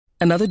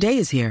Another day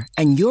is here,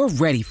 and you're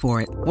ready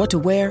for it. What to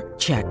wear?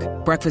 Check.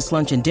 Breakfast,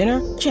 lunch, and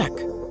dinner? Check.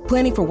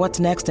 Planning for what's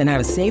next and how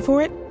to save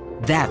for it?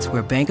 That's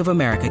where Bank of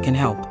America can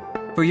help.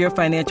 For your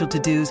financial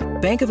to-dos,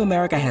 Bank of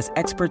America has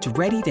experts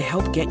ready to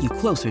help get you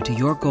closer to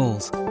your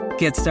goals.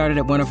 Get started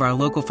at one of our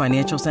local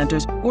financial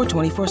centers or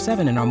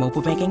 24/7 in our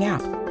mobile banking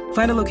app.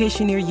 Find a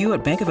location near you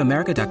at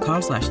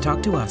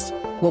bankofamerica.com/talktous.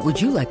 What would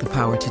you like the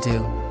power to do?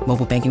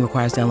 Mobile banking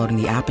requires downloading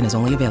the app and is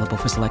only available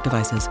for select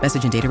devices.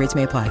 Message and data rates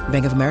may apply.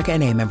 Bank of America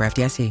N.A., member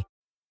FDIC.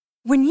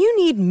 When you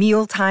need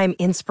mealtime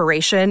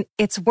inspiration,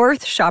 it's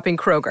worth shopping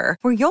Kroger,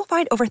 where you'll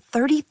find over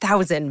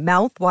 30,000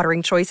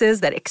 mouth-watering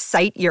choices that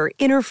excite your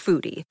inner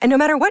foodie. And no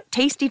matter what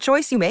tasty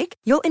choice you make,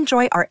 you'll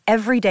enjoy our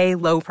everyday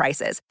low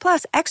prices,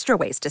 plus extra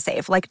ways to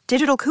save, like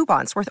digital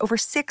coupons worth over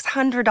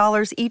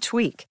 $600 each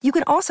week. You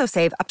can also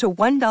save up to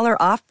 $1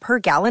 off per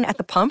gallon at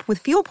the pump with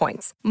fuel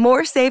points.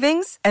 More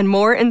savings and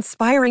more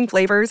inspiring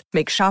flavors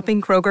make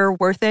shopping Kroger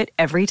worth it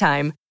every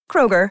time.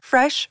 Kroger,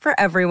 fresh for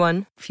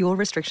everyone. Fuel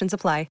restrictions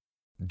apply.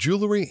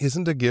 Jewelry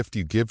isn't a gift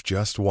you give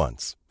just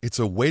once. It's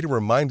a way to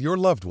remind your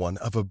loved one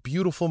of a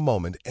beautiful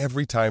moment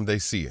every time they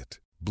see it.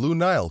 Blue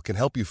Nile can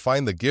help you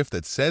find the gift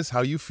that says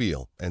how you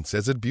feel and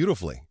says it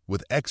beautifully,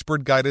 with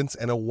expert guidance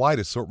and a wide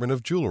assortment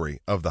of jewelry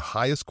of the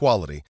highest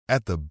quality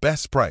at the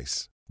best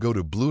price. Go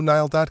to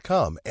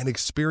BlueNile.com and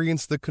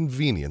experience the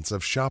convenience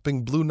of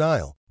shopping Blue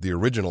Nile, the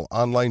original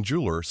online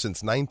jeweler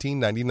since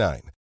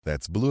 1999.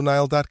 That's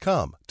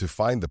BlueNile.com to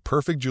find the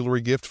perfect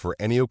jewelry gift for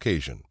any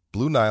occasion.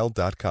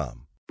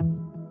 BlueNile.com.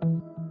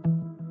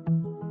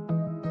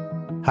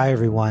 Hi,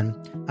 everyone.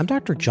 I'm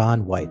Dr.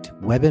 John White,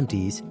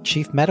 WebMD's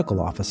Chief Medical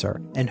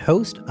Officer and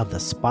host of the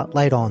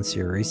Spotlight On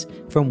series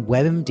from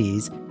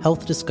WebMD's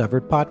Health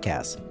Discovered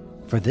podcast.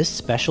 For this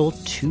special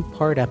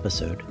two-part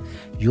episode,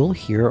 you'll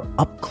hear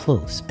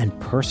up-close and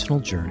personal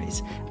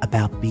journeys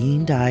about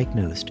being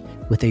diagnosed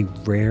with a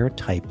rare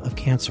type of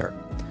cancer,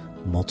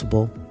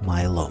 multiple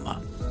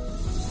myeloma.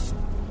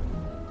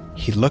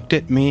 He looked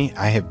at me.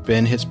 I have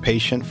been his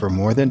patient for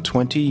more than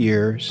 20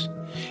 years.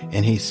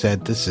 And he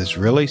said, "This is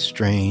really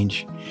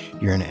strange.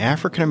 You're an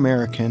African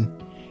American,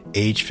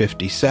 age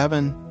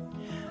 57.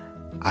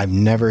 I've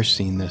never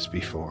seen this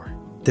before."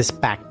 This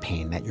back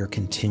pain that you're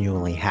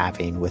continually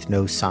having with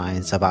no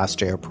signs of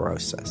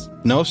osteoporosis.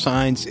 No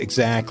signs,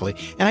 exactly.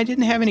 And I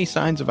didn't have any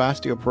signs of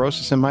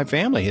osteoporosis in my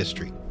family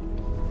history.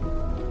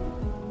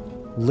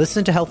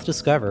 Listen to Health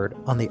Discovered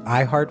on the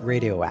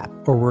iHeartRadio app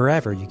or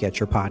wherever you get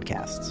your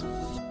podcasts.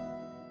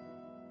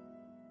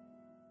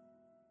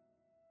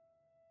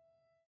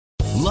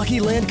 Lucky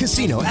Land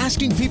Casino,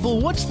 asking people,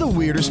 what's the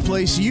weirdest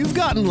place you've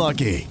gotten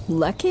lucky?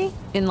 Lucky?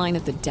 In line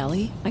at the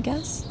deli, I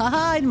guess?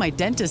 Aha, in my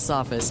dentist's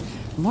office.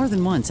 More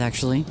than once,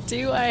 actually.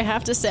 Do I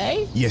have to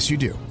say? Yes, you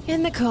do.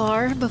 In the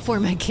car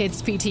before my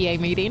kids' PTA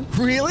meeting.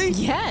 Really?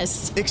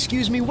 Yes.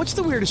 Excuse me, what's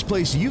the weirdest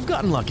place you've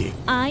gotten lucky?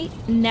 I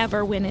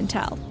never win and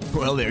tell.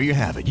 Well, there you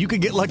have it. You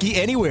can get lucky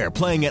anywhere,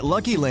 playing at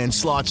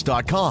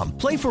LuckyLandSlots.com.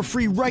 Play for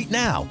free right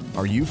now.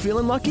 Are you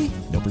feeling lucky?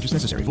 No purchase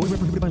necessary. Void where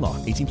prohibited by law.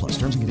 18 plus.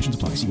 Terms and conditions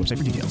apply. See website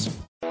for details.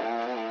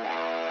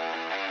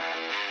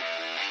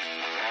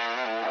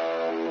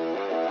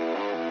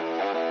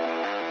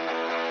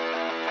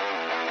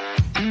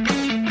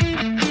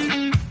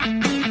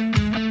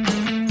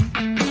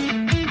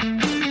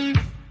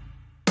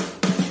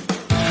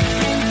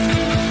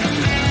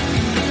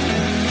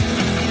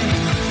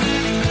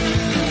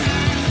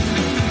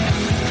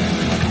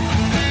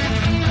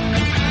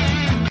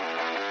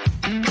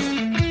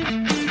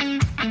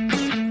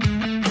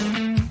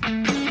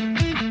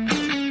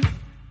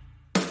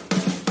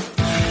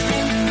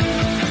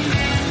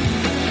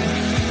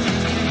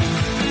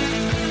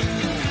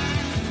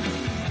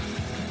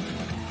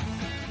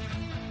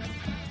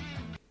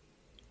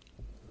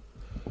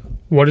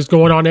 What is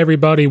going on,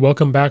 everybody?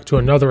 Welcome back to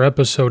another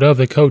episode of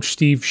the Coach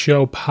Steve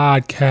Show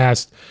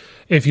podcast.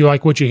 If you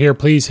like what you hear,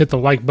 please hit the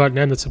like button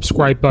and the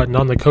subscribe button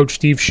on the Coach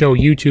Steve Show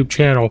YouTube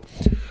channel,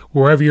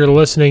 wherever you're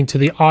listening to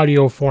the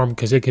audio form,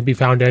 because it can be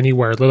found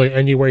anywhere. Literally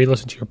anywhere you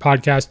listen to your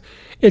podcast,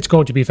 it's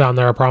going to be found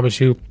there, I promise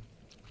you.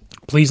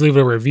 Please leave it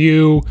a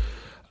review,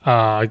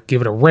 give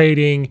it a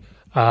rating,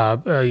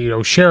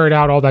 share it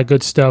out, all that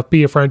good stuff.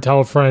 Be a friend, tell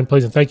a friend,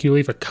 please, and thank you.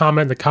 Leave a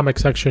comment in the comment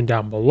section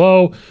down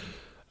below.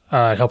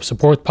 It helps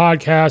support the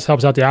podcast,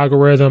 helps out the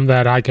algorithm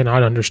that I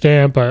cannot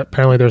understand, but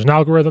apparently there's an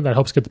algorithm that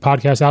helps get the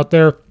podcast out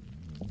there.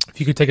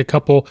 If you could take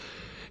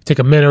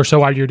a minute or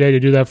so out of your day to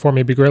do that for me,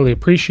 it'd be greatly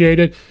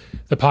appreciated.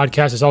 The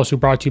podcast is also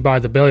brought to you by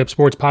the Belly Up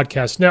Sports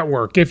Podcast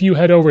Network. If you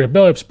head over to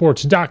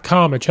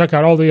bellyupsports.com and check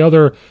out all the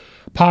other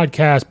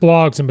podcasts,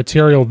 blogs, and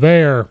material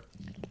there,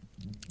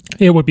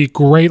 it would be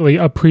greatly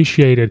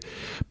appreciated.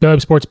 Belly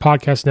Up Sports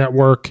Podcast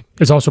Network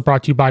is also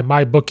brought to you by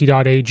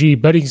MyBookie.ag.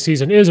 Betting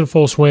season is in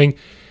full swing.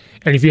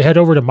 And if you head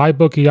over to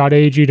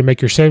mybookie.ag to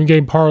make your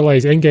same-game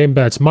parlays, in-game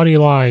bets, money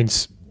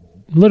lines,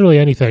 literally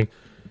anything,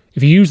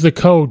 if you use the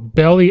code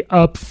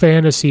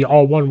BELLYUPFANTASY,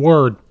 all one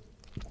word,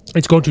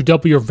 it's going to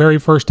double your very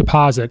first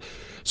deposit.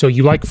 So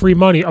you like free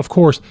money, of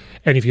course.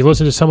 And if you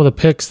listen to some of the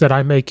picks that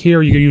I make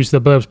here, you can use the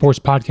Belly Up Sports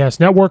Podcast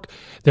Network.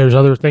 There's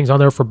other things on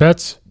there for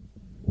bets.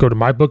 Go to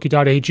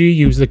mybookie.ag,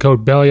 use the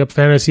code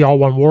BELLYUPFANTASY, all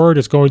one word.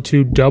 It's going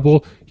to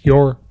double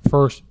your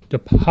first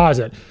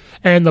deposit.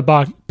 And the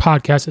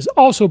podcast is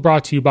also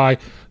brought to you by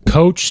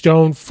Coach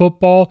Stone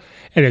Football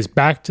and his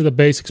Back to the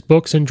Basics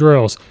books and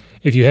drills.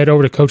 If you head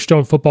over to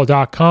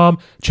CoachStoneFootball.com,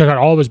 check out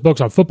all of his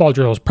books on football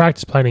drills,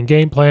 practice planning,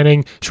 game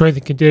planning, strength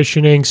and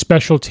conditioning,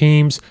 special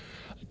teams,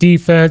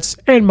 defense,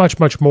 and much,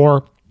 much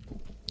more.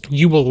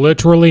 You will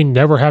literally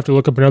never have to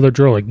look up another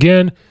drill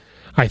again.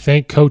 I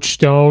thank Coach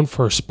Stone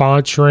for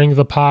sponsoring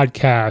the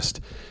podcast.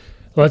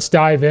 Let's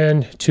dive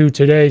into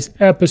today's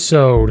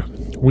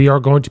episode. We are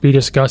going to be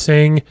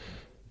discussing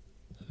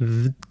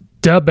the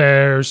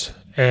Bears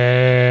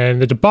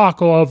and the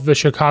debacle of the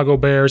Chicago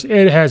Bears.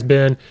 It has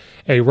been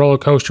a roller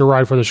coaster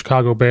ride for the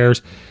Chicago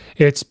Bears.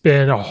 It's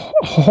been a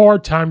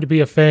hard time to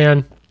be a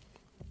fan.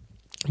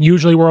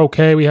 Usually we're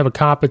okay. We have a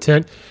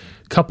competent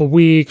couple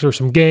weeks or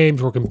some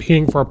games. We're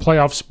competing for a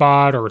playoff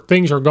spot or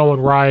things are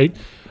going right.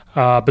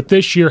 But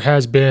this year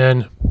has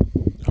been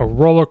a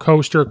roller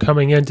coaster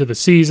coming into the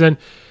season.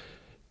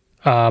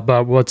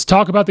 But let's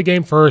talk about the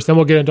game first, then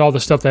we'll get into all the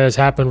stuff that has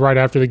happened right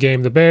after the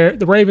game.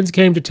 The Ravens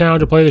came to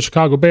town to play the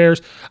Chicago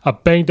Bears, a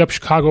banged-up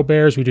Chicago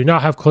Bears. We do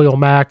not have Khalil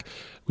Mack.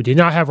 We do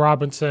not have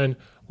Robinson.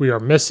 We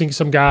are missing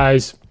some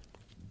guys.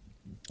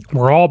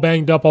 We're all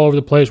banged up all over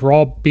the place. We're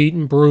all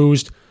beaten,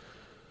 bruised.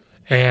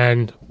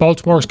 And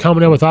Baltimore's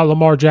coming in without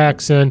Lamar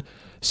Jackson.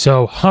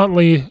 So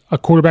Huntley, a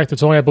quarterback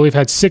that's only, I believe,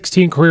 had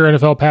 16 career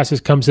NFL passes,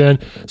 comes in.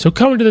 So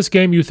coming to this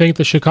game, you think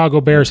the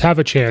Chicago Bears have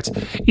a chance.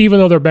 Even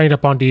though they're banged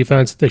up on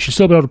defense, they should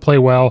still be able to play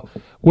well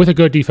with a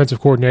good defensive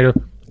coordinator.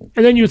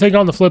 And then you think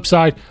on the flip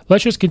side,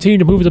 let's just continue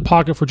to move the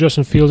pocket for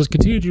Justin Fields. Let's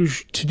continue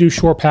to do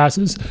short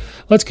passes.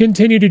 Let's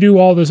continue to do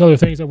all those other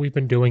things that we've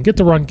been doing. Get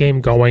the run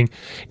game going.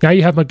 Now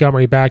you have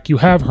Montgomery back. You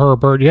have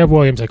Herbert. You have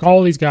Williams. Like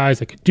all these guys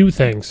that could do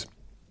things.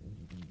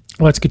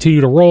 Let's continue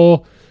to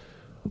roll.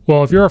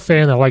 Well, if you're a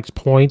fan that likes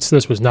points,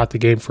 this was not the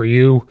game for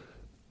you.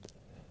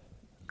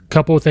 A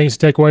couple of things to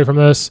take away from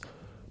this.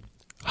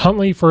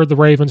 Huntley for the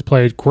Ravens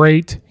played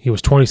great. He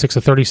was 26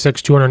 of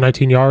 36,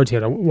 219 yards. He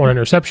had one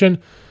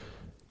interception.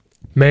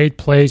 Made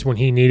plays when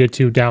he needed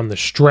to down the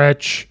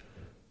stretch.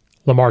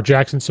 Lamar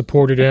Jackson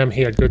supported him.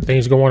 He had good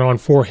things going on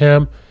for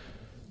him.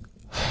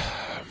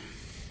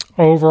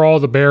 Overall,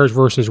 the Bears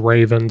versus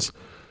Ravens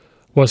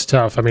was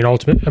tough.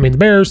 The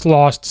Bears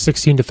lost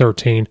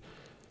 16-13.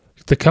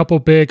 The couple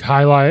big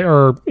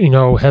headlines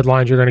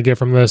you're going to get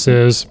from this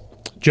is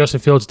Justin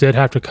Fields did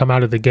have to come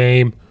out of the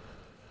game.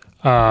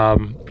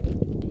 And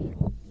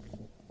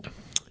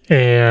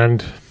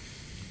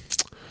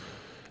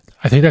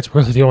I think that's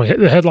really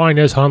the headline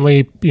is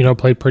Huntley,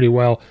 played pretty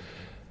well.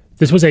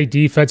 This was a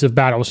defensive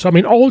battle. So,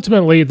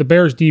 ultimately the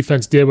Bears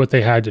defense did what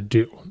they had to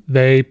do.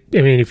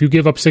 If you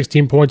give up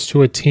 16 points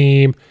to a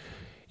team,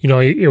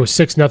 it was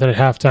 6-0 at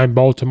halftime,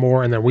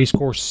 Baltimore, and then we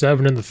scored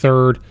 7 in the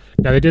third.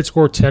 Now, they did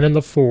score 10 in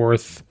the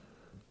fourth.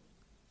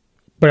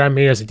 But,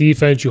 as a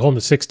defense, you hold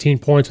the 16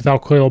 points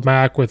without Khalil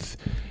Mack, with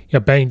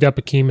banged up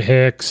Akeem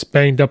Hicks,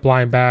 banged up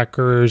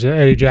linebackers,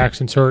 Eddie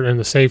Jackson's hurt, and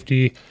the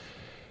safety,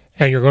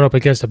 and you're going up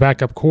against a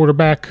backup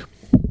quarterback.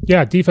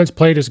 Yeah, defense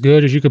played as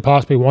good as you could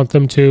possibly want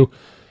them to.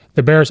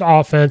 The Bears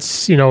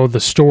offense, the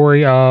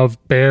story of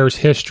Bears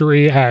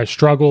history has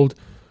struggled.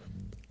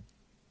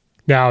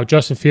 Now,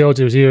 Justin Fields,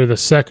 it was either the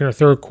second or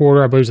third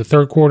quarter. I believe it was the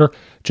third quarter.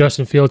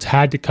 Justin Fields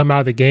had to come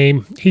out of the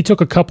game. He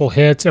took a couple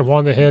hits, and one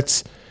of the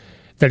hits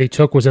that he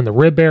took was in the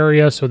rib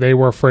area, so they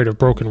were afraid of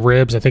broken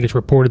ribs. I think it's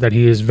reported that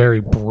he is very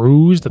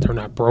bruised, that they're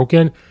not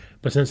broken.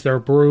 But since they're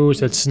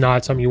bruised, it's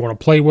not something you want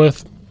to play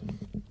with.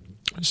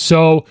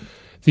 So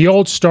the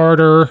old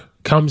starter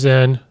comes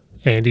in,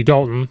 Andy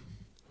Dalton,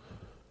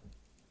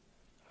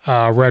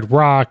 Red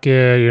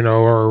Rocket,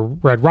 or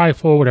Red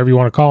Rifle, whatever you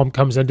want to call him,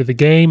 comes into the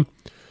game.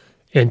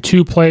 In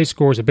 2 plays,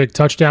 scores a big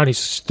touchdown. He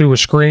threw a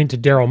screen to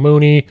Darryl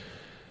Mooney.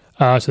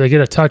 So they get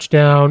a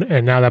touchdown,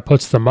 and now that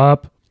puts them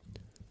up.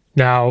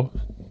 Now,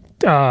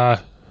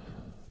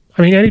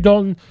 Andy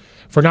Dalton,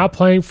 for not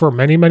playing for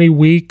many, many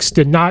weeks,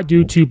 did not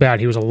do too bad.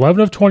 He was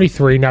 11 of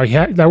 23. Now,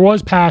 there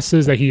was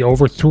passes that he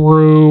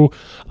overthrew,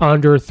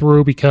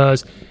 underthrew,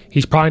 because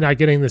he's probably not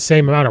getting the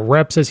same amount of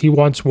reps as he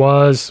once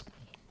was.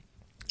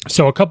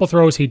 So a couple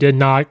throws he did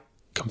not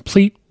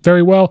complete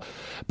very well.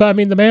 But,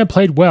 the man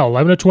played well.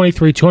 11 of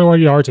 23,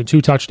 201 yards, and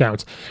 2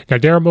 touchdowns. Now,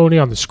 Darryl Mooney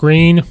on the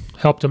screen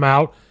helped him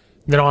out.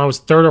 And then on his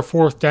 3rd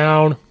or 4th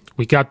down,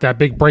 we got that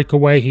big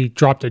breakaway. He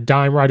dropped a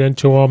dime right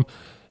into him.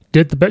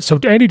 Did the best. So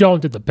Andy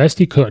Dalton did the best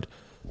he could.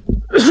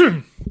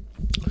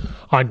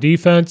 On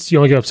defense, you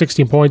only give up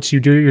 16 points.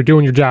 You're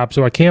doing your job.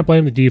 So I can't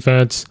blame the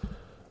defense.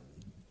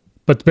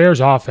 But the Bears'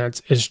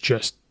 offense is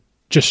just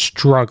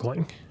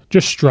struggling.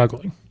 Just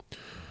struggling.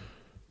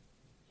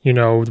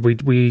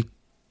 We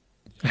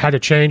had to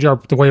change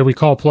the way we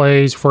call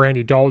plays for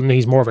Andy Dalton.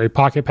 He's more of a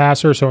pocket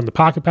passer. So in the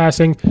pocket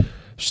passing,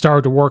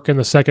 started to work in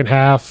the second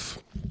half.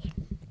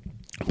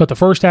 But the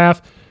first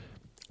half,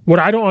 what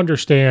I don't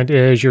understand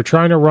is you're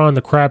trying to run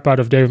the crap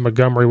out of David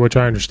Montgomery, which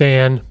I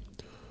understand.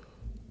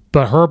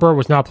 But Herbert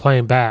was not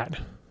playing bad.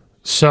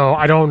 So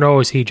I don't know,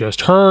 is he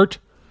just hurt?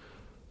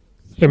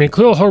 I mean,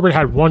 Khalil Herbert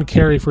had 1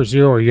 carry for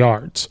 0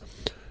 yards.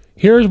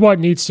 Here's what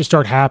needs to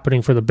start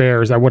happening for the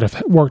Bears that would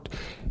have worked.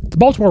 The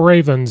Baltimore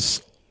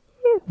Ravens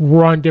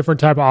run different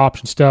type of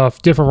option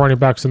stuff, different running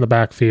backs in the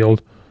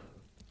backfield.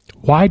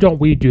 Why don't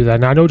we do that?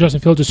 Now, I know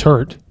Justin Fields is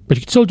hurt, but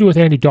you can still do it with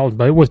Andy Dalton.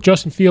 But with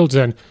Justin Fields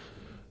in,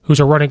 who's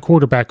a running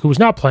quarterback who was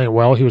not playing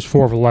well, he was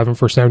 4 of 11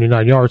 for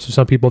 79 yards. So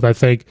some people that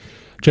think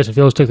Justin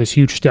Fields took this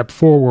huge step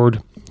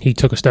forward, he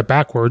took a step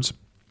backwards.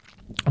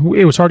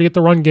 It was hard to get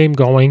the run game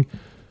going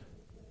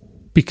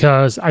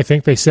because I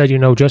think they said,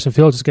 Justin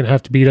Fields is going to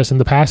have to beat us in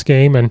the pass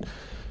game, and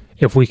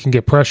if we can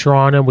get pressure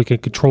on him, we can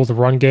control the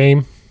run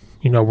game.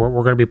 We're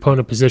going to be put in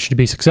a position to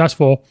be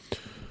successful.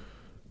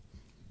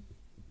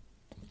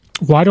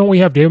 Why don't we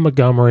have David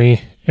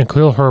Montgomery and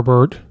Khalil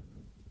Herbert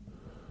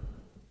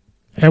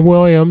and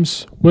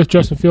Williams with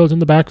Justin Fields in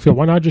the backfield?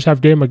 Why not just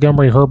have David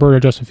Montgomery, Herbert,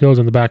 and Justin Fields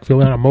in the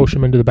backfield and motion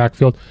them into the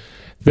backfield?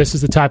 This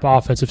is the type of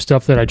offensive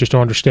stuff that I just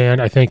don't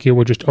understand. I think it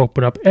would just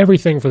open up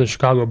everything for the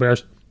Chicago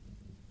Bears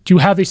to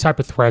have these type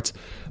of threats.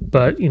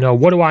 But,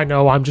 what do I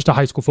know? I'm just a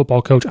high school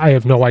football coach. I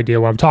have no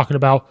idea what I'm talking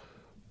about.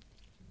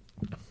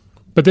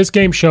 But this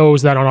game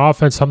shows that on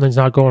offense, something's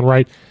not going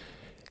right.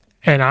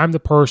 And I'm the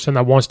person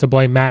that wants to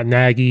blame Matt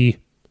Nagy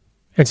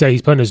and say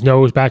he's putting his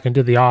nose back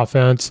into the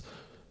offense.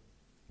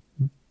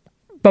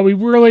 But we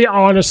really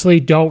honestly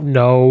don't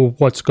know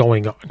what's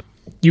going on.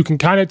 You can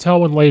kind of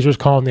tell when Lazor's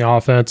calling the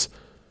offense.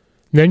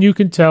 Then you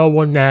can tell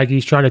when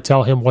Nagy's trying to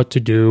tell him what to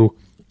do.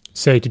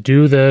 Say to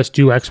do this,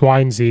 do X, Y,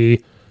 and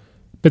Z.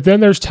 But then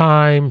there's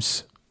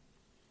times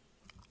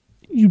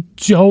you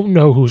don't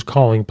know who's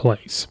calling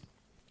plays.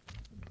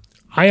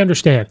 I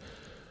understand.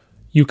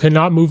 You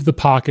cannot move the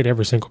pocket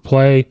every single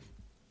play.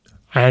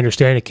 I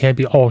understand it can't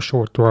be all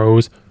short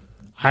throws.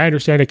 I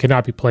understand it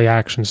cannot be play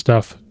action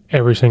stuff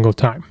every single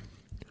time.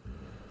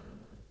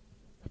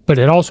 But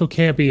it also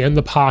can't be in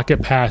the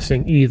pocket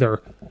passing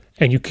either.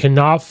 And you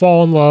cannot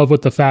fall in love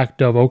with the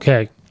fact of,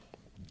 okay,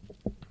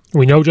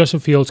 we know Justin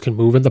Fields can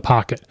move in the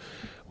pocket.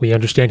 We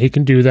understand he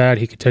can do that.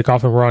 He can take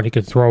off and run. He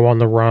can throw on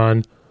the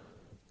run.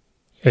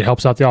 It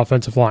helps out the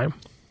offensive line.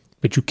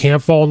 But you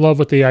can't fall in love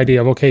with the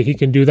idea of, okay, he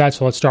can do that,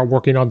 so let's start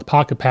working on the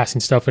pocket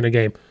passing stuff in a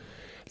game.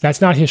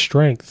 That's not his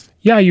strength.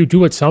 Yeah, you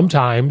do it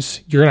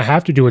sometimes. You're going to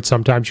have to do it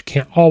sometimes. You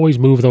can't always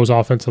move those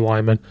offensive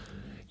linemen.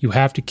 You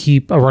have to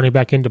keep a running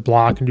back into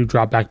block and do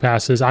drop back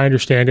passes. I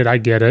understand it. I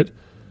get it.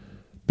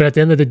 But at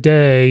the end of the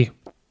day,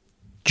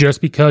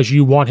 just because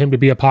you want him to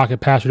be a pocket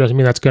passer doesn't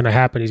mean that's going to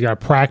happen. He's got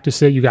to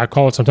practice it. You got to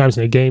call it sometimes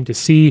in a game to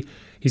see.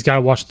 He's got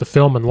to watch the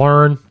film and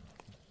learn.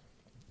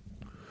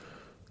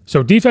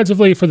 So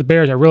defensively for the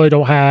Bears, I really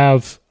don't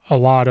have a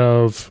lot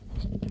of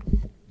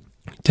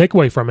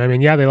takeaway from him. I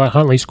mean, yeah, they let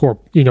Huntley score,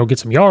 get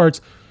some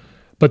yards,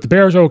 but the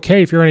Bears are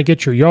okay if you're going to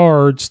get your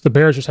yards. The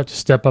Bears just have to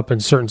step up in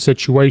certain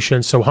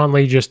situations. So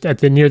Huntley just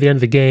near the end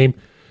of the game,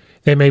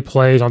 they made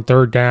plays on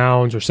third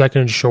downs or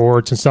second and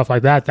shorts and stuff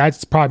like that.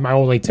 That's probably my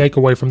only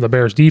takeaway from the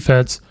Bears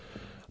defense.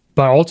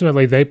 But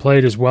ultimately, they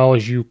played as well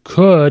as you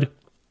could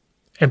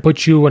and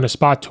put you in a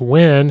spot to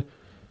win.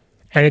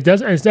 And it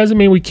doesn't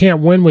mean we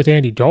can't win with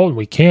Andy Dalton.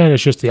 We can.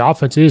 It's just the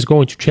offense is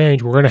going to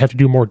change. We're going to have to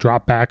do more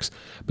dropbacks.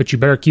 But you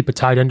better keep a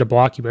tight end to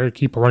block. You better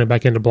keep a running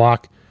back into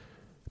block.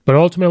 But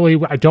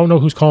ultimately, I don't know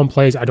who's calling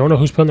plays. I don't know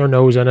who's putting their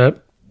nose in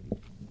it.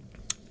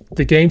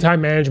 The game time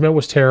management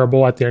was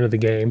terrible at the end of the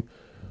game,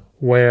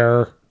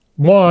 where,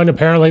 one,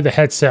 apparently the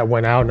headset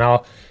went out.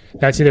 Now,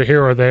 that's either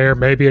here or there.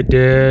 Maybe it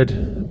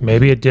did.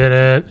 Maybe it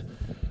didn't.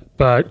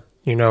 But,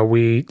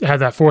 we had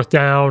that fourth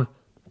down,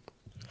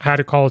 had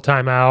to call a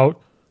timeout.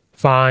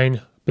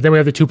 Fine. But then we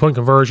have the 2-point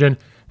conversion,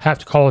 have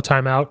to call a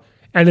timeout.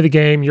 End of the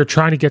game, you're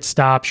trying to get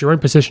stops. You're in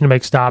position to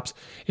make stops.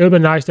 It would have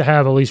been nice to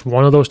have at least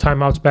one of those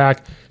timeouts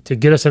back to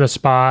get us in a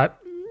spot,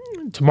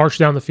 to march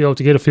down the field,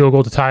 to get a field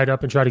goal, to tie it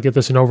up and try to get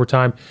this in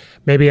overtime.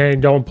 Maybe Andy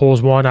Dalton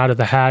pulls one out of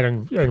the hat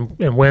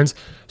and wins.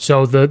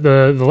 So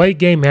the late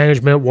game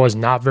management was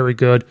not very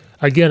good.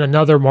 Again,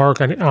 another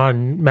mark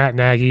on Matt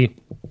Nagy,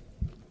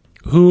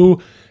 who,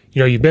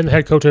 you've been the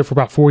head coach there for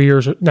about 4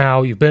 years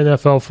now. You've been in the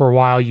NFL for a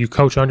while. You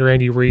coach under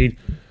Andy Reid,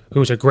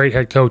 who's a great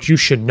head coach. You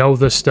should know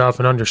this stuff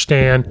and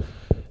understand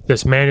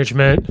this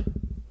management.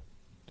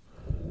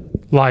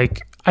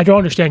 Like, I don't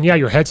understand. Yeah,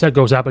 your headset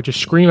goes out, but just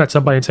scream at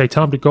somebody and say,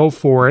 tell him to go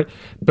for it.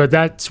 But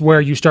that's where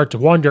you start to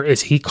wonder,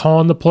 is he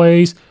calling the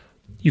plays?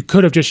 You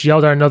could have just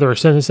yelled at another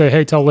assistant and say,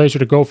 hey, tell Lazor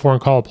to go for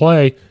and call a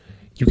play.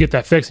 You get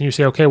that fixed and you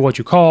say, okay, what'd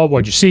you call?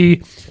 What'd you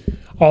see?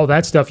 All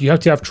that stuff. You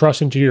have to have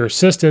trust into your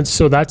assistants.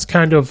 So that's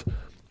kind of,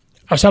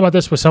 I was talking about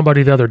this with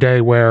somebody the other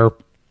day where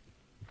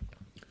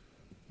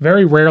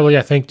very rarely,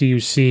 I think, do you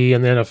see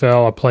in the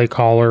NFL a play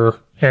caller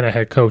and a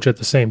head coach at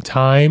the same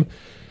time.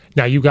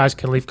 Now, you guys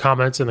can leave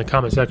comments in the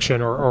comment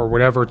section or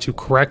whatever to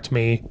correct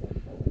me.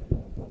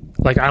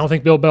 Like, I don't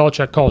think Bill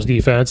Belichick calls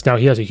defense. Now,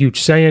 he has a huge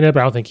say in it,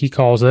 but I don't think he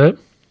calls it.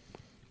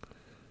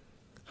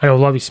 I know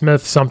Lovie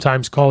Smith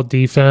sometimes called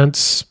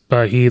defense,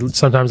 but he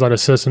sometimes let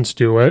assistants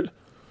do it.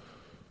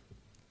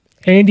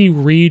 Andy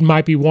Reid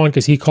might be one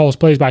because he calls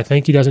plays, but I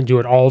think he doesn't do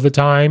it all the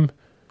time.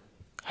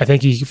 I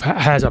think he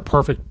has a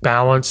perfect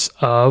balance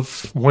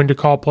of when to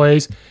call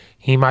plays.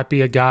 He might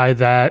be a guy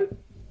that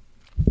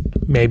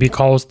maybe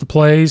calls the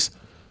plays,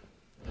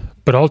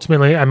 but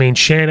ultimately, I mean,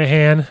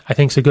 Shanahan, I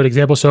think, is a good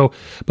example. So,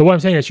 but what I'm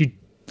saying is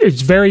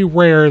it's very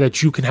rare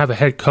that you can have a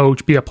head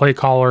coach, be a play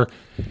caller,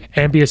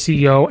 and be a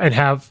CEO and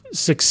have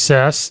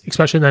success,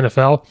 especially in the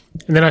NFL.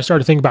 And then I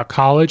started thinking about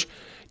college.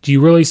 Do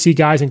you really see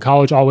guys in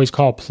college always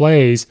call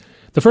plays?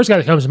 The first guy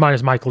that comes to mind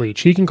is Mike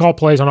Leach. He can call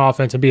plays on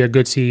offense and be a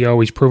good CEO.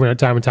 He's proven it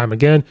time and time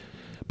again.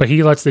 But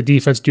he lets the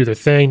defense do their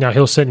thing. Now,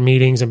 he'll sit in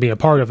meetings and be a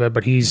part of it,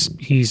 but he's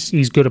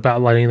good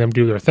about letting them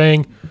do their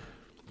thing.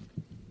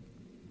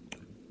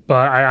 But,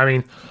 I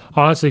mean,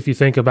 honestly, if you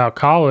think about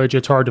college,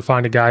 it's hard to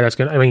find a guy that's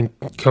going to – I mean,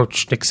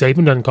 Coach Nick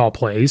Saban doesn't call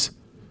plays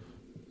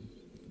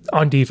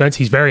on defense.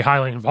 He's very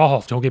highly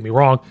involved, don't get me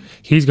wrong.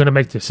 He's going to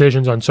make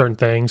decisions on certain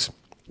things.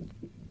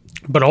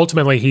 But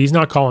ultimately, he's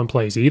not calling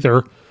plays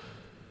either.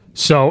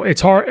 So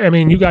it's hard. I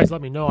mean, you guys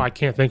let me know. I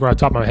can't think right off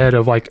the top of my head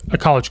of like a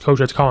college coach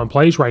that's calling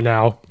plays right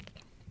now.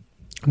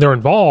 They're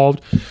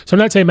involved. So I'm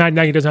not saying Matt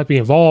Nagy doesn't have to be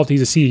involved.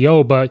 He's a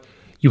CEO, but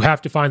you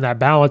have to find that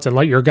balance and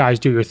let your guys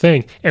do your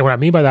thing. And what I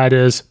mean by that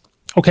is,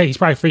 okay, he's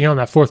probably freaking out on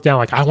that fourth down.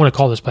 Like, I want to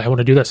call this play. I want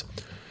to do this.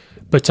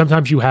 But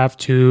sometimes you have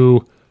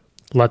to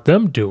let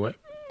them do it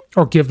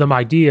or give them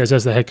ideas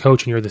as the head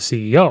coach and you're the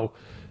CEO.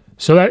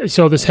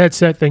 So this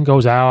headset thing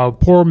goes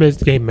out, poor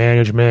mid-game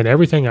management,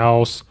 everything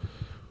else.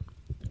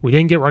 We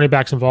didn't get running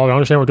backs involved. I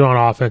understand what we're doing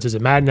on offense. Is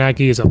it Matt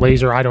Nagy? Is it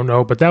Laser? I don't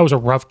know. But that was a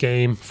rough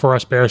game for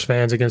us Bears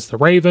fans against the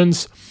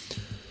Ravens.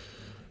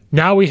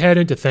 Now we head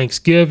into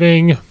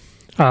Thanksgiving.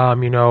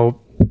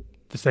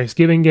 The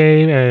Thanksgiving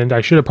game, and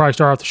I should have probably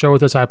started off the show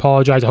with this. I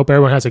apologize. I hope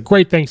everyone has a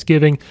great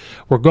Thanksgiving.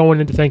 We're going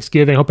into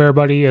Thanksgiving. I hope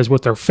everybody is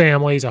with their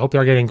families. I hope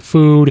they're getting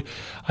food.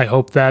 I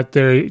hope that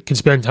they can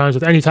spend time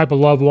with any type of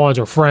loved ones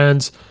or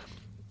friends.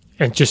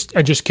 And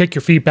just kick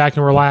your feet back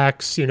and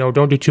relax.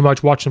 Don't do too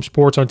much. Watch some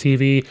sports on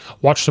TV.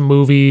 Watch some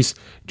movies.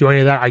 Do any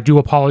of that. I do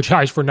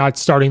apologize for not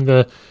starting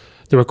the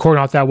recording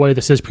out that way.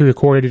 This is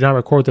pre-recorded. I did not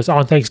record this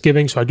on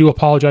Thanksgiving, so I do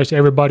apologize to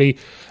everybody.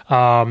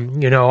 I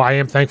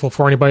am thankful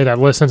for anybody that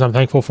listens. I'm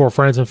thankful for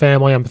friends and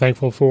family. I'm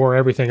thankful for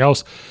everything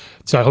else.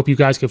 So I hope you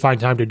guys can find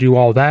time to do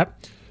all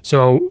that.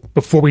 So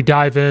before we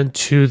dive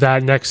into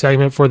that next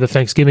segment for the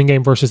Thanksgiving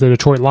game versus the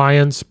Detroit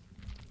Lions,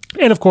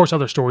 and, of course,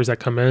 other stories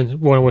that come in.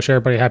 Want to wish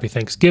everybody a happy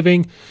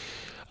Thanksgiving.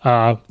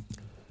 And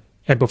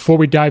before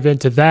we dive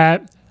into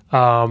that,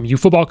 you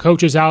football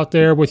coaches out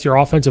there with your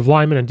offensive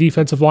linemen and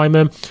defensive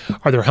linemen,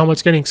 are their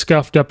helmets getting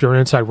scuffed up during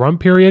inside run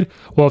period?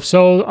 Well, if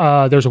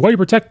so, there's a way to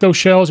protect those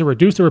shells and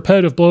reduce the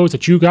repetitive blows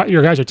that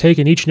your guys are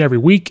taking each and every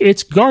week.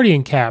 It's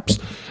Guardian Caps.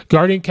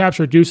 Guardian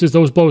Caps reduces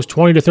those blows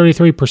 20 to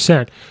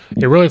 33%.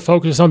 It really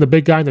focuses on the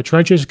big guy in the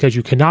trenches because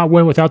you cannot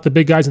win without the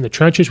big guys in the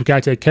trenches. We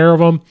got to take care of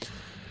them.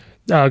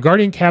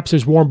 Guardian Caps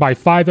is worn by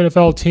 5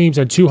 NFL teams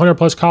and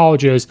 200-plus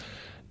colleges,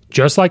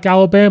 just like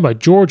Alabama,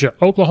 Georgia,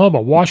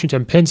 Oklahoma,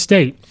 Washington, Penn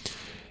State.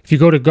 If you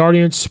go to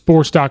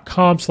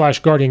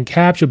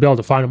guardiansports.com/guardiancaps, you'll be able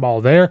to find them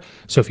all there.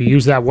 So if you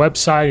use that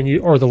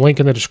website or the link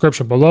in the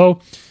description below,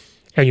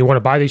 and you want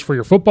to buy these for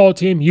your football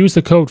team, use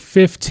the code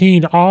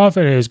 15OFF,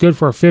 and it is good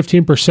for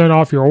 15%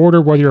 off your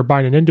order, whether you're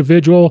buying an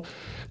individual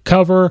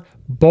cover,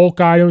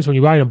 bulk items. When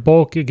you buy in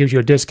bulk, it gives you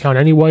a discount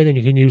anyway. Then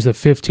you can use the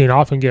 15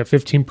 off and get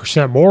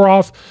 15% more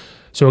off.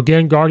 So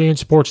again,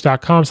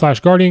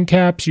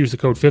 guardiansports.com/guardiancaps. Use the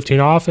code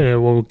 15OFF, and it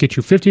will get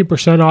you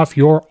 15% off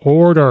your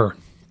order.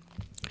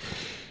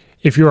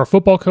 If you're a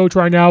football coach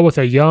right now with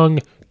a young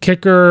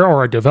kicker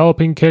or a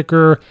developing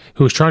kicker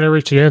who's trying to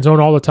reach the end zone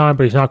all the time,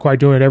 but he's not quite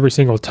doing it every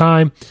single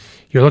time,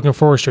 you're looking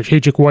for a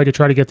strategic way to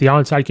try to get the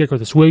onside kick or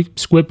the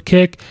squib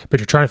kick,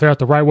 but you're trying to figure out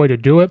the right way to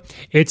do it.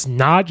 It's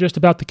not just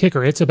about the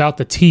kicker. It's about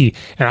the tee,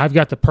 and I've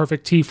got the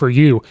perfect tee for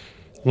you.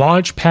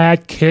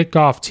 Launchpad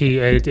Kickoff Tee.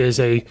 It is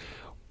a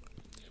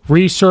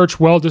research,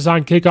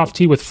 well-designed kickoff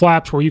tee with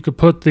flaps where you could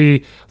put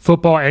the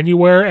football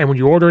anywhere, and when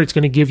you order it, it's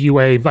going to give you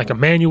a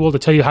manual to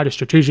tell you how to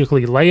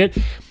strategically lay it.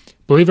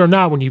 Believe it or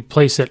not, when you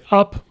place it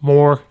up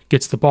more, it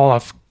gets the ball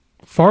off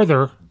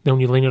farther than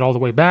when you lean it all the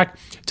way back.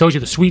 It tells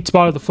you the sweet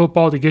spot of the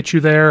football to get you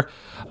there,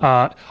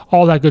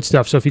 all that good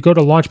stuff. So if you go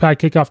to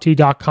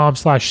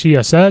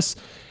launchpadkickoff.com/CSS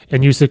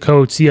and use the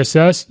code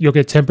CSS, you'll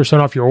get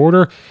 10% off your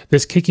order.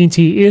 This kicking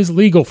tee is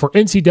legal for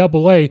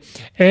NCAA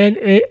and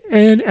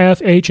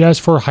NFHS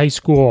for high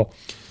school.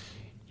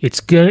 It's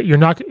going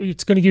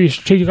to give you a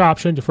strategic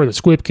option for the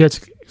squib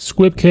kicks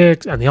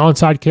and the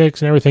onside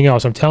kicks and everything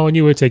else. I'm telling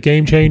you, it's a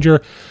game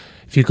changer.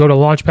 If you go to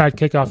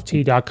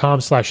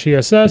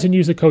launchpadkickoff.com/CSS and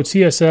use the code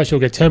CSS,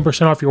 you'll get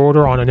 10% off your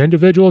order on an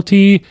individual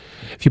tee.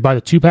 If you buy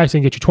the 2-packs,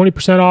 then get you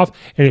 20% off.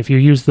 And if you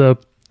use the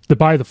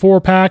buy the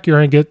 4-pack, you're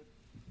going to get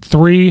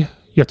 3.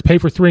 You have to pay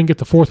for 3 and get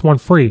the 4th one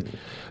free.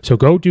 So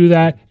go do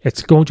that.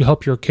 It's going to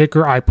help your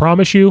kicker, I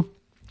promise you.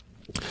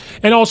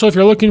 And also, if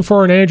you're looking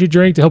for an energy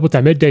drink to help with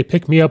that midday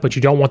pick-me-up, but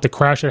you don't want the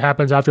crash that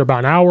happens after about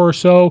an hour or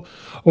so,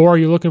 or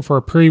you're looking for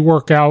a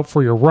pre-workout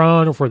for your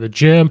run or for the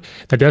gym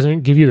that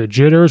doesn't give you the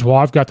jitters, well,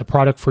 I've got the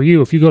product for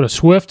you. If you go to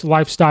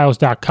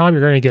swiftlifestyles.com,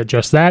 you're going to get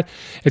just that.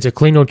 It's a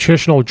clean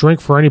nutritional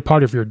drink for any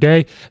part of your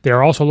day. They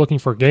are also looking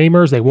for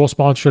gamers. They will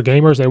sponsor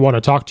gamers. They want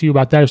to talk to you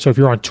about that. So if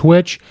you're on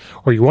Twitch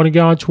or you want to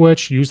get on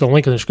Twitch, use the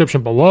link in the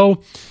description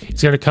below.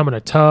 It's going to come in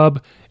a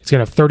tub. It's going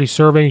to have 30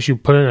 servings. You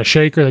put it in a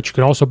shaker that you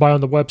can also buy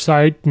on the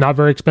website. Not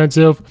very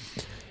expensive.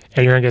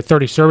 And you're going to get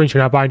 30 servings.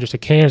 You're not buying just a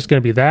can. It's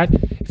going to be that.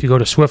 If you go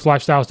to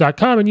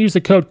swiftlifestyles.com and use the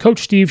code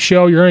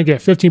CoachSteveShow, you're going to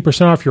get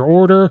 15% off your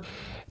order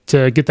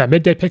to get that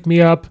midday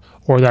pick-me-up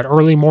or that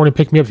early morning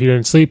pick-me-up if you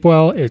didn't sleep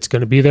well. It's going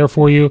to be there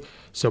for you.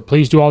 So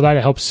please do all that.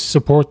 It helps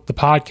support the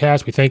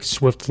podcast. We thank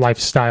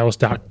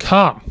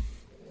swiftlifestyles.com.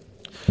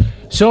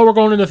 So we're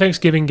going into the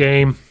Thanksgiving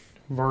game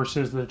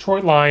versus the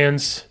Detroit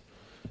Lions.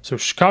 So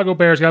Chicago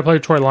Bears got to play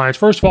Detroit Lions.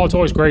 First of all, it's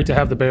always great to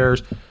have the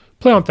Bears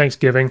play on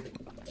Thanksgiving.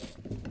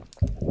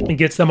 It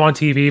gets them on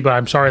TV, but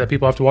I'm sorry that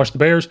people have to watch the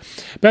Bears.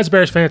 But as a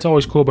Bears fan, it's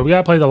always cool, but we got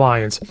to play the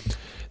Lions.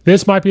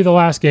 This might be the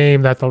last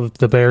game that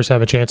the Bears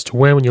have a chance to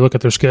win when you look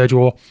at their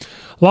schedule.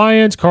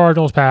 Lions,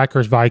 Cardinals,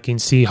 Packers,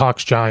 Vikings,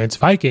 Seahawks, Giants,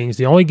 Vikings.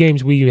 The only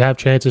games we have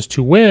chances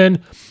to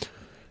win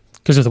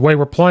because of the way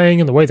we're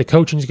playing and the way the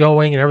coaching's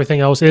going and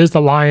everything else is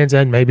the Lions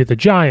and maybe the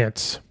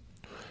Giants.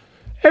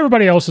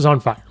 Everybody else is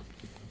on fire.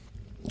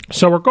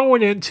 So we're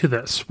going into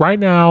this. Right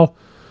now,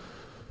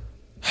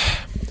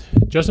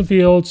 Justin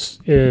Fields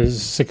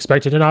is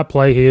expected to not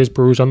play. He is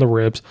bruised on the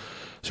ribs.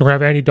 So we're going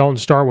to have Andy Dalton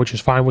start, which is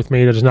fine with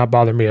me. That does not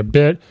bother me a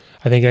bit.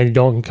 I think Andy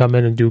Dalton can come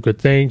in and do good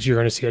things. You're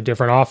going to see a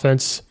different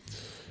offense.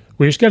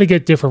 We just got to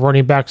get different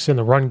running backs in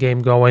the run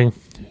game going.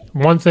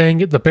 One thing,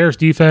 the Bears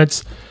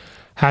defense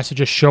has to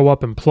just show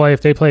up and play.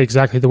 If they play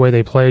exactly the way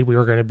they played, we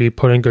are going to be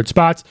put in good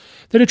spots.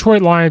 The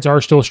Detroit Lions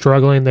are still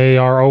struggling. They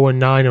are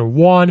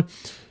 0-9-1.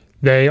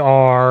 They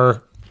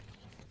are,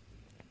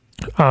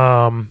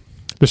 the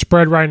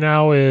spread right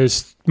now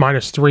is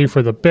 -3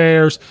 for the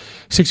Bears.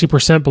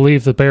 60%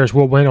 believe the Bears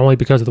will win only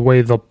because of the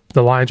way the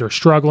Lions are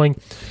struggling.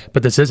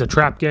 But this is a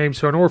trap game.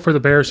 So in order for the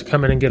Bears to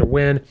come in and get a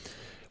win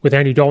with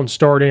Andy Dalton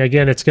starting,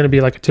 again, it's going to be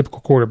like a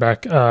typical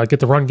quarterback. Get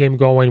the run game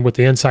going with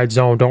the inside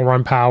zone. Don't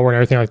run power and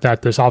everything like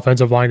that. This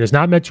offensive line is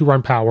not meant to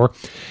run power.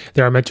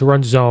 They are meant to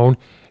run zone.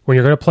 When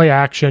you're going to play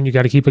action, you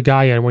got to keep a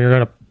guy in. When you're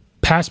going to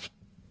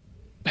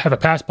have a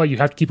pass play, you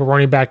have to keep a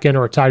running back in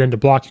or a tight end to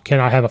block. You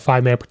cannot have a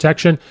 5-man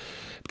protection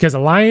because the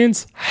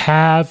Lions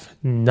have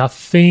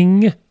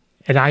nothing,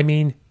 and I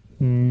mean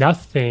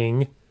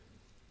nothing,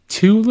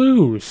 to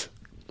lose.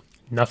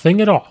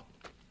 Nothing at all.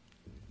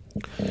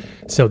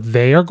 So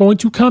they are going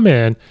to come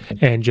in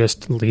and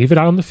just leave it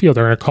out on the field.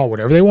 They're going to call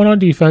whatever they want on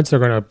defense. They're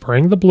going to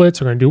bring the blitz.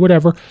 They're going to do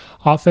whatever.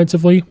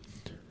 Offensively,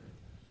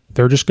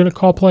 they're just going to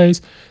call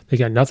plays. They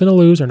got nothing to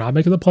lose. They're not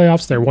making the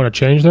playoffs. They want to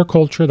change their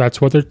culture. That's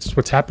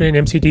what's happening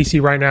in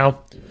MCDC right now.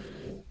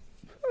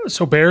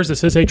 So Bears,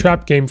 this is a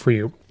trap game for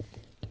you.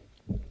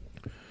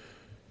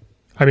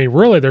 I mean,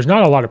 really, there's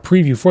not a lot of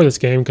preview for this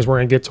game because we're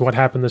going to get to what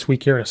happened this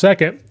week here in a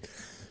second.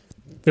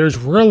 There's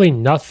really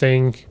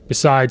nothing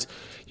besides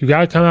you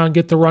got to come out and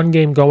get the run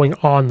game going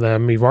on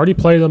them. You've already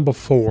played them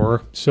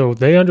before, so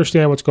they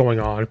understand what's going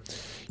on.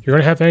 You're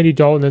going to have Andy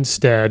Dalton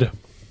instead.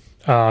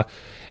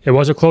 It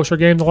was a closer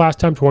game the last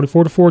time,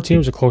 24-14. It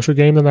was a closer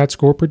game than that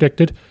score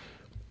predicted.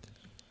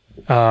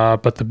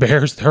 But the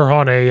Bears, they're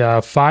on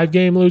a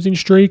 5-game losing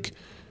streak,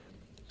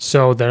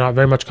 so they're not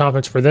very much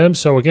confidence for them.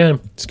 So, again,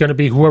 it's going to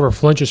be whoever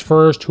flinches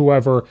first,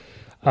 whoever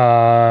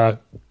has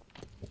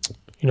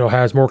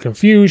more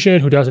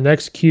confusion, who doesn't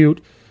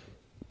execute.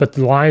 But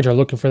the Lions are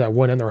looking for that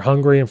win, and they're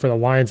hungry. And for the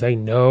Lions, they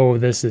know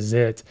this is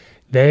it.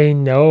 They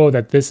know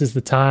that this is the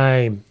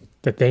time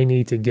that they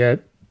need to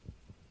get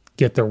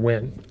their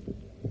win.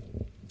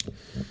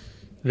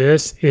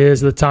 This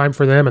is the time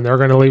for them, and they're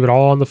going to leave it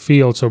all on the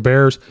field. So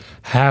Bears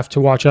have to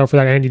watch out for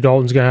that. Andy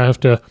Dalton's going to have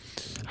to,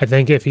 I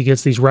think if he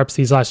gets these reps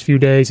these last few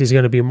days, he's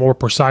going to be more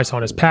precise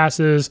on his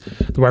passes.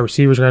 The wide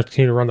receivers are going to have to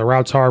continue to run the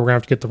routes hard. We're going to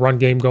have to get the run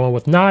game going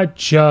with not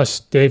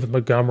just David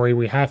Montgomery.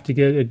 We have to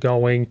get it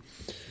going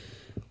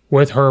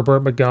with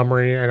Herbert,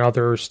 Montgomery, and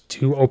others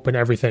to open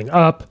everything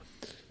up.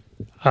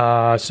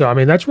 So, I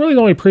mean, that's really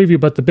the only preview,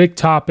 but the big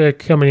topic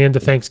coming into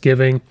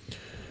Thanksgiving.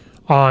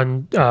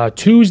 On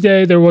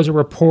Tuesday, there was a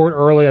report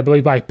early, I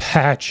believe, by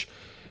Patch.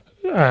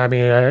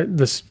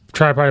 This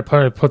trying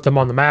to put them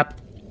on the map.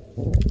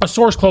 A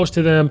source close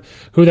to them,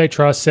 who they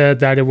trust, said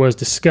that it was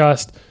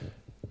discussed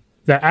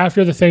that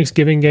after the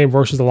Thanksgiving game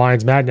versus the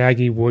Lions, Matt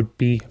Nagy would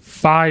be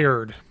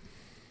fired.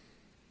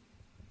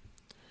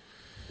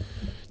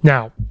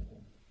 Now,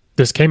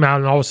 this came out,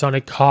 and all of a sudden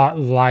it caught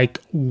like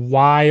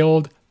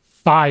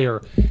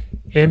wildfire.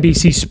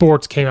 NBC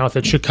Sports came out with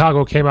it.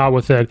 Chicago came out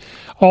with it.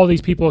 All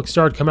these people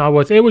started coming out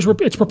with it.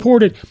 It's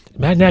reported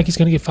Matt Nagy's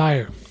going to get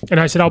fired. And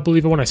I said, I'll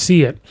believe it when I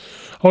see it.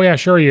 Oh, yeah,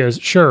 sure he is.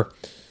 Sure.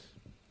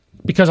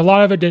 because a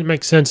lot of it didn't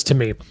make sense to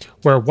me.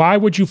 Where why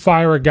would you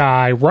fire a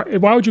guy?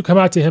 Why would you come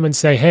out to him and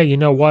say, hey, you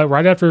know what?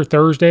 Right after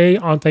Thursday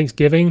on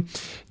Thanksgiving,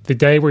 the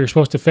day where you're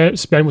supposed to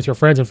spend with your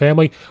friends and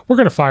family, we're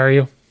going to fire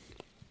you.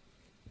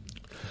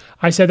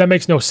 I said that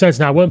makes no sense.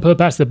 Now, I wouldn't put it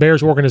past the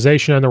Bears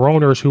organization and their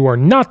owners, who are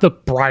not the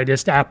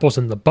brightest apples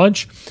in the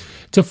bunch,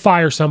 to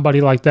fire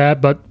somebody like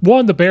that. But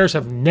one, the Bears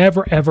have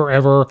never,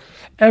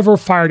 ever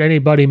fired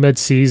anybody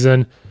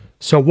midseason.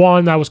 So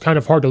one, that was kind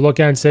of hard to look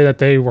at and say that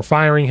they were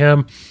firing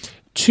him.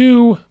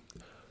 Two,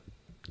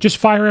 just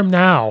fire him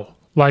now.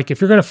 Like,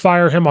 if you're going to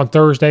fire him on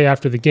Thursday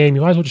after the game,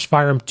 you might as well just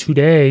fire him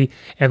today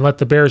and let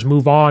the Bears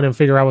move on and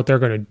figure out what they're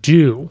going to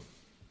do.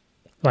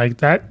 Like,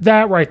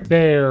 that right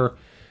there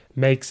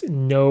makes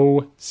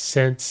no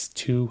sense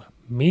to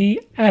me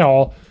at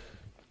all.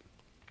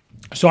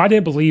 So I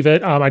didn't believe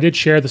it. I did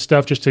share the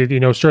stuff just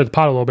to, stir the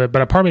pot a little bit,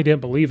 but a part of me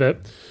didn't believe it.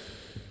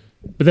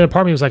 But then a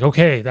part of me was like,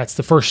 okay, that's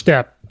the first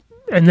step.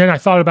 And then I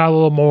thought about it a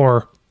little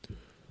more,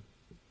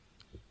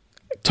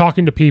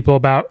 talking to people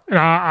about, and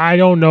I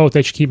don't know if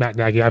they should keep Matt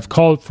Nagy. I've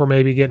called for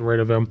maybe getting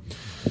rid of him,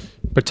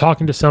 but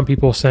talking to some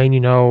people saying,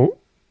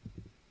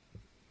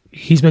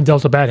 he's been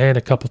dealt a bad hand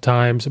a couple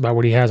times about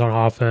what he has on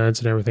offense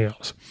and everything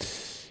else.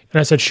 And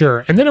I said,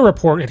 sure. And then a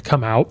report had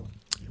come out,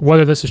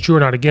 whether this is true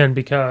or not, again,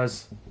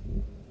 because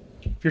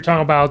if you're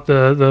talking about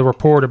the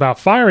report about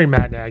firing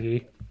Matt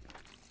Nagy,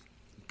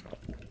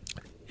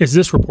 is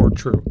this report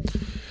true?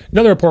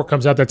 Another report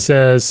comes out that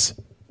says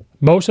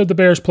most of the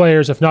Bears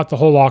players, if not the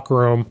whole locker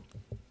room,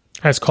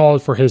 has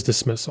called for his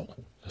dismissal.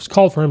 Has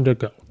called for him to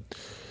go.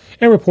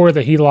 And reported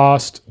that he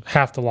lost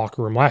half the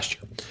locker room last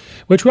year,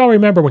 which we all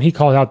remember when he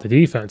called out the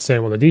defense,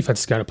 saying, well, the defense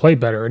has got to play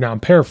better. And now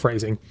I'm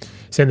paraphrasing,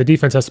 saying the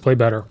defense has to play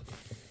better.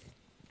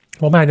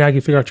 Well, Matt Nagy,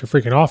 figure out your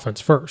freaking offense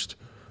first.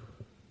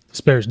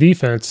 The Bears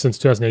defense since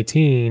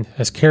 2018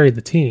 has carried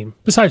the team.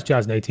 Besides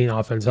 2018,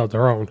 offense held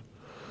their own.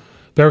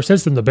 But ever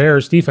since then, the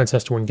Bears defense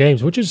has to win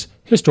games, which is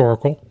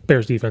historical.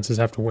 Bears defenses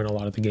have to win a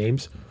lot of the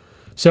games.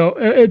 So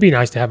it'd be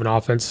nice to have an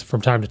offense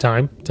from time to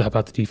time to help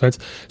out the defense.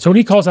 So when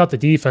he calls out the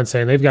defense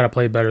saying they've got to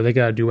play better, they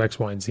got to do X,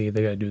 Y, and Z,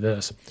 they got to do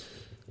this.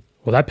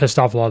 Well, that pissed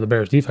off a lot of the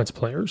Bears defense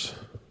players.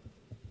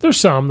 There's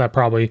some that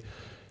probably,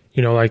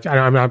 like,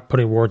 I'm not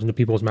putting words into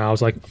people's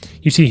mouths. Like,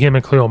 you see him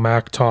and Khalil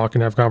Mack talk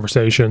and have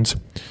conversations.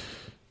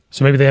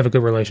 So maybe they have a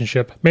good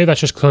relationship. Maybe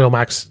that's just Khalil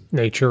Mack's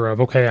nature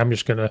of, okay, I'm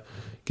just going to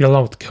get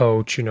along with the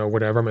coach,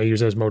 whatever. I'm going to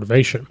use it as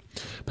motivation.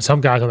 But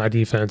some guys on that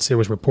defense, it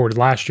was reported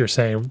last year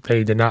saying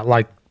they did not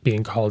like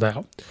being called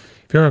out.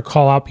 If you're going to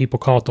call out people,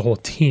 call out the whole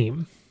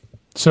team.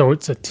 So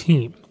it's a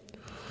team.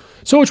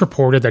 So it's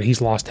reported that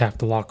he's lost half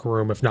the locker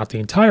room, if not the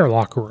entire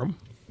locker room,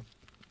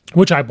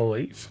 which I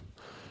believe.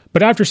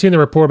 But after seeing the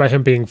report about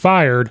him being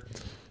fired,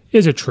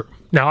 is it true?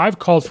 Now, I've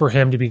called for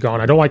him to be gone.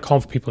 I don't like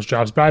calling for people's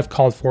jobs, but I've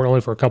called for it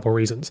only for a couple of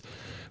reasons.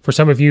 For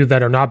some of you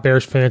that are not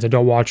Bears fans and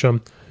don't watch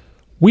them,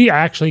 we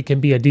actually can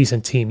be a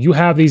decent team. You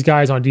have these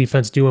guys on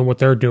defense doing what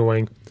they're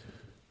doing,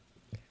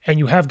 and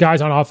you have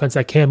guys on offense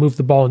that can move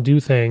the ball and do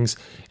things,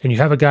 and you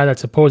have a guy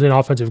that's supposedly an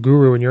offensive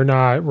guru, and you're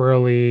not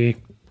really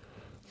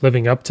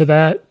living up to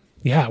that.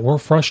 Yeah, we're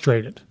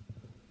frustrated.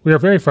 We are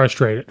very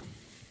frustrated.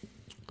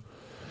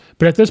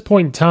 But at this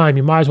point in time,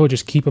 you might as well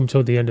just keep him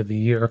till the end of the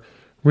year,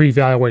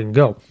 reevaluate and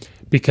go.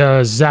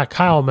 Because Zach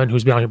Heilman,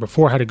 who's been on here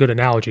before, had a good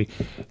analogy.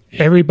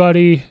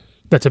 Everybody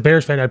that's a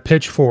Bears fan had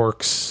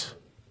pitchforks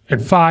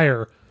and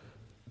fire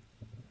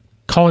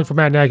calling for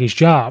Matt Nagy's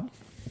job.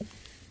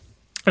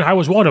 And I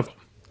was one of them.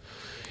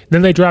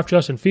 Then they draft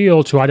Justin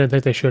Fields, who I didn't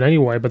think they should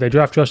anyway, but they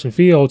draft Justin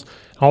Fields,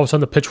 and all of a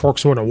sudden the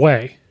pitchforks went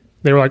away.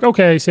 They were like,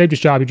 okay, saved his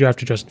job, he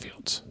drafted Justin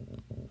Fields.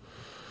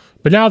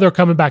 But now they're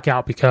coming back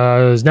out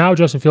because now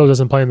Justin Fields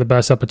isn't playing the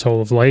best up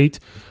until of late.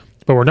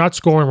 But we're not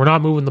scoring, we're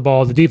not moving the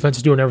ball, the defense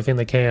is doing everything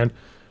they can.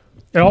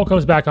 It all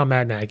comes back on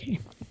Matt Nagy.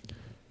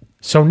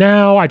 So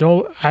now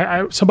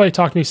somebody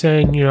talked to me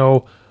saying,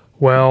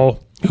 well,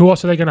 who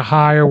else are they going to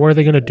hire? What are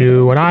they going to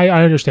do? And I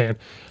understand.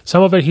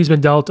 Some of it, he's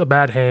been dealt a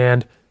bad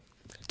hand.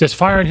 Does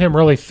firing him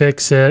really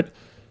fix it?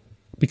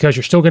 Because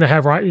you're still going to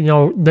have,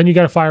 then you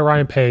got to fire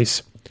Ryan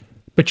Pace.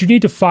 But you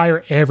need to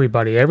fire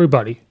everybody.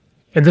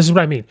 And this is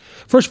what I mean.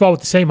 First of all,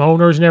 with the same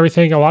owners and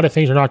everything, a lot of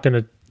things are not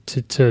going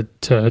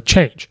to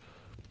change.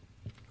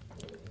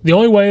 The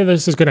only way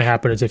this is going to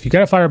happen is if you got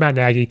to fire Matt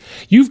Nagy.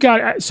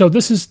 So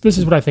this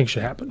is what I think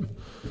should happen.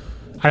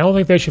 I don't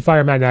think they should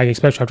fire Matt Nagy,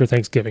 especially after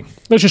Thanksgiving.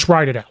 Let's just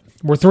ride it out.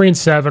 We're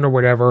 3-7 or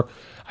whatever.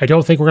 I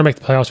don't think we're going to make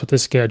the playoffs with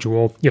this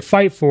schedule. You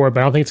fight for it, but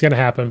I don't think it's going to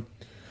happen.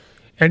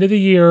 End of the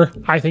year,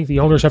 I think the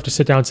owners have to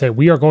sit down and say,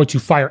 we are going to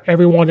fire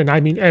everyone, and I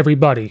mean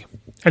everybody.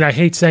 And I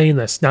hate saying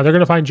this. Now, they're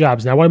going to find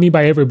jobs. Now, what I mean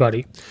by everybody,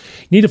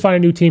 you need to find a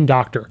new team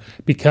doctor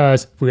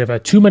because we have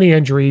had too many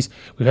injuries.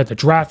 We've had the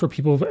draft for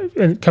people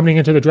coming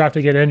into the draft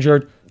to get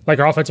injured, like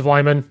our offensive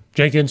lineman,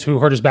 Jenkins, who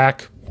hurt his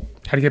back,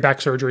 had to get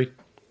back surgery.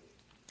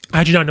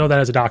 I did not know that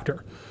as a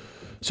doctor.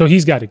 So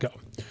he's got to go.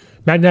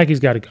 Matt Nagy's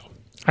got to go.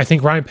 I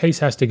think Ryan Pace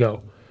has to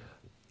go.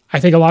 I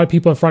think a lot of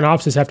people in front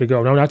offices have to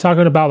go. No, I'm not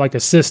talking about like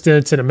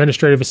assistants and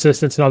administrative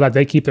assistants and all that.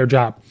 They keep their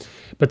job.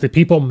 But the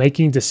people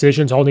making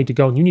decisions all need to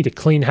go. And you need to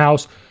clean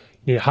house.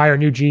 You need to hire a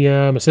new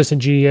GM,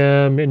 assistant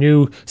GM, a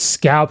new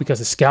scout, because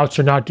the scouts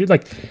are not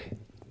like.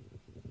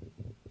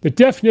 The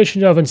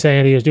definition of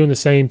insanity is doing the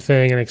same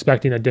thing and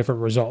expecting a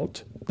different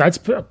result. That's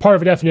part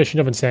of a definition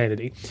of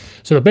insanity.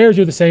 So the Bears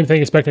do the same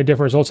thing, expecting a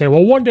different result, saying,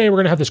 well, one day we're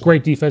going to have this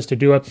great defense to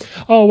do it.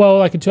 Oh, well,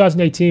 like in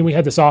 2018, we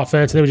had this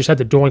offense, and then we just had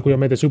the doink. We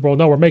made the Super Bowl.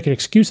 No, we're making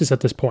excuses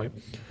at this point.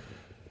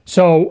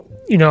 So,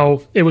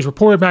 it was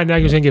reported Matt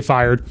Nagy was going to get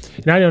fired,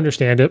 and I didn't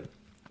understand it.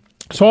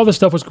 So all this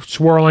stuff was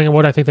swirling and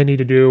what I think they need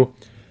to do.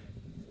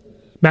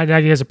 Matt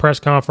Nagy has a press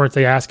conference.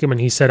 They asked him, and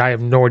he said, I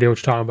have no idea what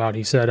you're talking about.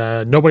 He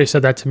said, nobody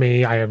said that to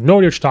me. I have no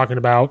idea what you're talking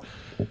about.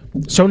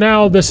 So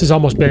now this has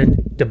almost been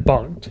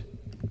debunked.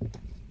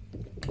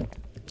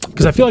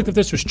 Because I feel like if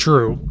this was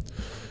true,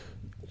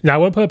 now I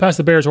wouldn't put it past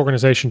the Bears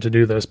organization to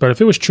do this, but if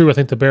it was true, I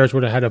think the Bears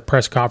would have had a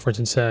press conference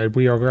and said,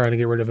 we are going to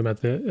get rid of him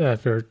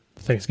after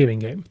Thanksgiving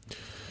game.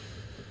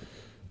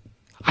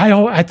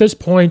 At this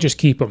point, just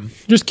keep him.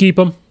 Just keep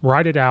him.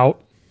 Ride it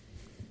out.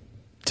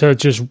 To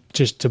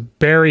just to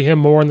bury him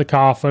more in the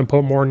coffin,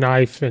 put more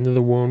knife into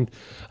the wound.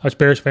 Us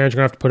Bears fans are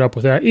going to have to put up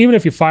with that. Even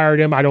if you fired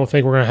him, I don't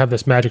think we're going to have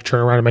this magic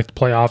turnaround and make the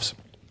playoffs.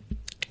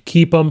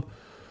 Keep him.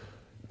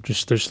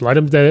 Just let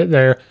him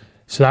there.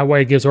 So that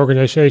way it gives the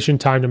organization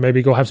time to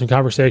maybe go have some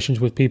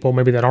conversations with people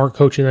maybe that aren't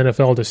coaching the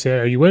NFL to say,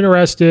 are you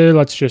interested?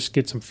 Let's just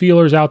get some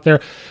feelers out there.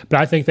 But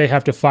I think they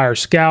have to fire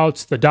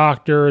scouts, the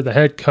doctor, the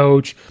head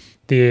coach,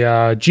 the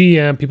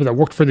GM, people that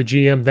worked for the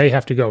GM, they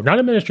have to go. Not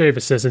administrative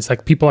assistants,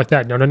 like people like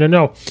that.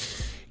 No.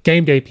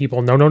 Game day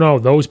people, no.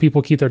 Those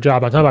people keep their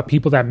job. I'm talking about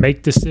people that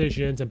make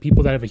decisions and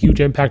people that have a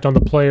huge impact on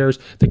the players,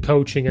 the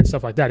coaching and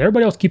stuff like that.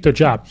 Everybody else keep their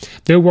job.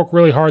 They work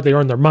really hard. They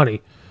earn their money.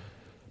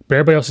 But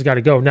everybody else has got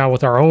to go. Now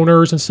with our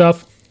owners and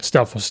stuff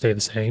will stay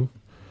the same.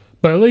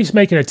 But at least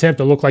make an attempt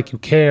to look like you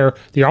care.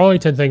 The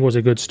Arlington thing was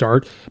a good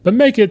start, but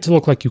make it to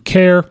look like you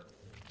care.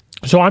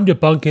 So I'm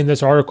debunking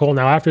this article.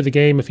 Now, after the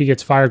game, if he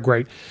gets fired,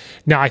 great.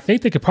 Now, I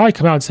think they could probably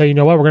come out and say, you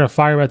know what, we're going to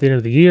fire him at the end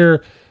of the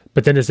year.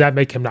 But then does that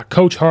make him not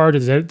coach hard?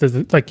 You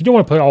don't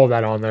want to put all of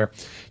that on there.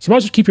 So you might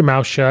as well keep your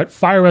mouth shut,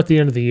 fire him at the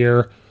end of the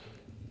year,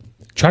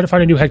 try to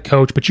find a new head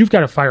coach, but you've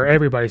got to fire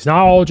everybody. It's not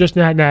all just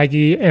Matt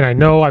Nagy, and I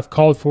know I've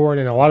called for it,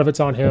 and a lot of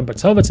it's on him, but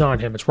some of it's on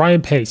him. It's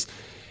Ryan Pace.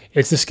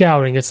 It's the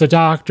scouting. It's the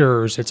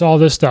doctors. It's all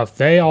this stuff.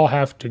 They all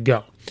have to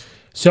go.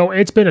 So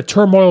it's been a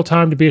turmoil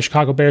time to be a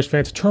Chicago Bears fan.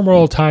 It's a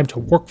turmoil time to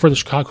work for the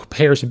Chicago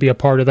Bears and be a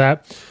part of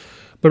that.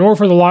 But in order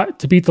for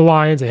to beat the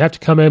Lions, they have to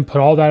come in,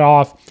 put all that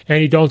off.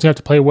 Andy Dalton's going to have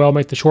to play well,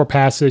 make the short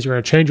passes. You're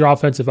going to change your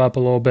offensive up a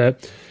little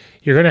bit.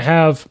 You're going to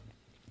have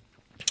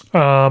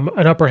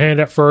an upper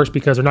hand at first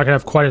because they're not going to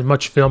have quite as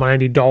much film on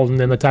Andy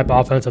Dalton and the type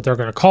of offense that they're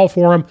going to call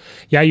for him.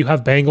 Yeah, you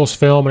have Bengals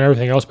film and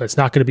everything else, but it's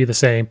not going to be the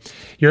same.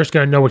 You're just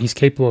going to know what he's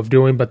capable of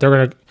doing, but you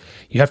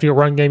have to get a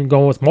run game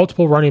going with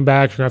multiple running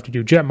backs. You're going to have to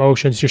do jet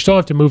motions. You still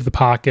have to move the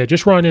pocket.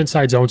 Just run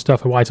inside zone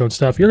stuff and wide zone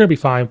stuff. You're going to be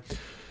fine.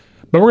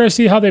 But we're going to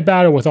see how they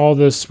battle with all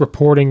this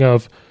reporting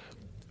of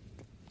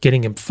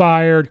getting him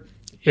fired.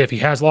 If he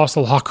has lost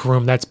the locker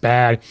room, that's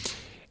bad.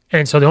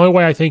 And so the only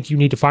way I think you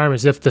need to fire him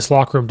is if this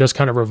locker room does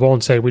kind of revolt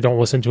and say, we don't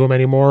listen to him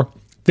anymore,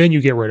 then you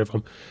get rid of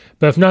him.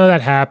 But if none of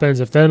that happens,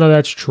 if none of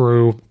that's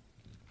true,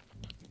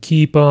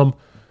 keep him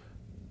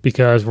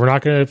because we're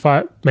not going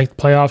to make the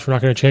playoffs. We're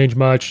not going to change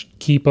much.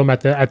 Keep him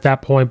at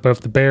that point. But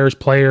if the Bears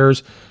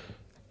players,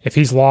 if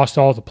he's lost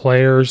all the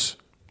players,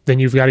 then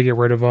you've got to get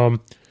rid of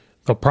him.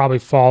 They'll probably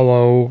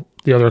follow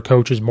the other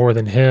coaches more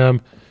than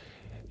him.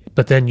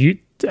 But then you,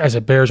 as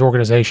a Bears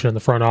organization in the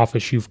front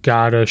office, you've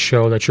got to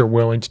show that you're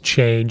willing to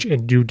change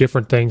and do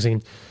different things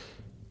and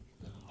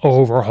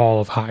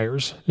overhaul of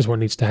hires is what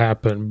needs to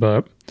happen.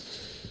 But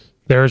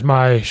there's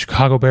my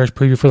Chicago Bears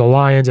preview for the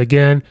Lions.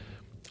 Again,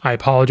 I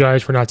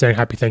apologize for not saying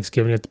Happy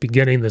Thanksgiving at the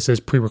beginning. This is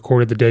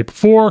pre-recorded the day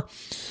before.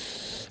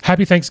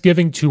 Happy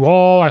Thanksgiving to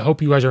all. I hope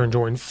you guys are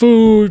enjoying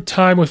food,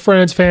 time with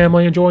friends,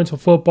 family, enjoying some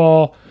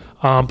football.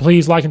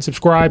 Please like and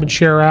subscribe and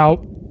share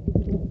out.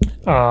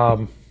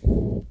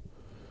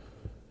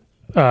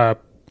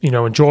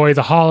 Enjoy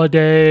the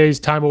holidays,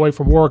 time away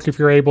from work if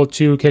you're able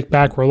to, kick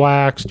back,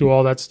 relax, do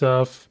all that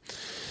stuff.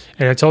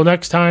 And until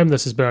next time,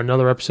 this has been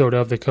another episode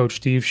of the Coach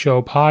Steve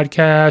Show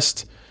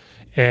podcast.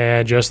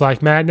 And just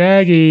like Matt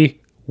Nagy,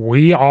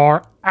 we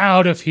are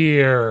out of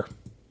here.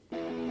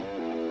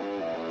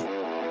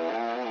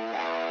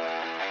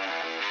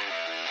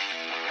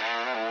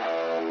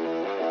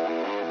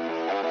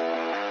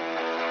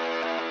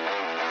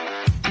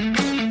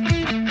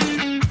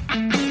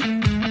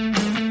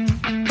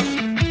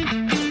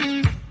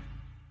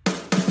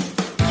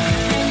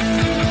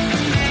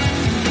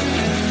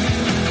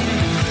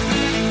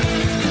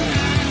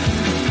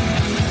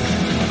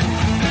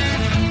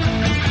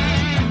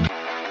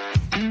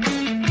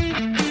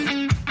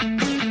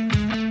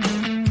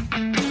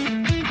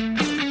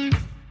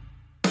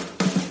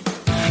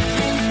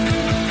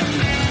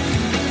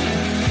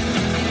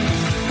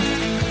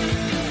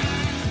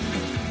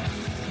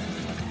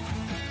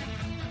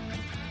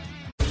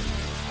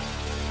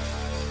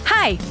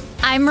 Hi,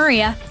 I'm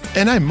Maria.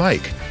 And I'm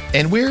Mike.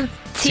 And we're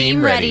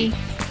Team Ready.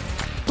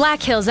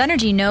 Black Hills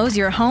Energy knows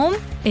your home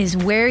is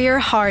where your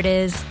heart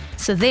is,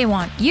 so they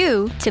want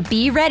you to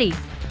be ready.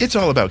 It's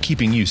all about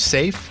keeping you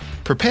safe,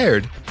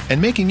 prepared,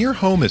 and making your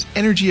home as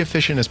energy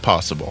efficient as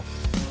possible.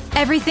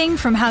 Everything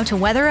from how to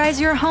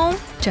weatherize your home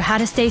to how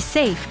to stay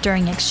safe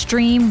during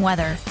extreme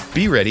weather.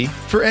 Be ready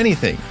for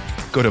anything.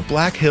 Go to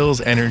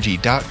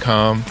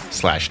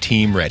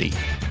blackhillsenergy.com/teamready.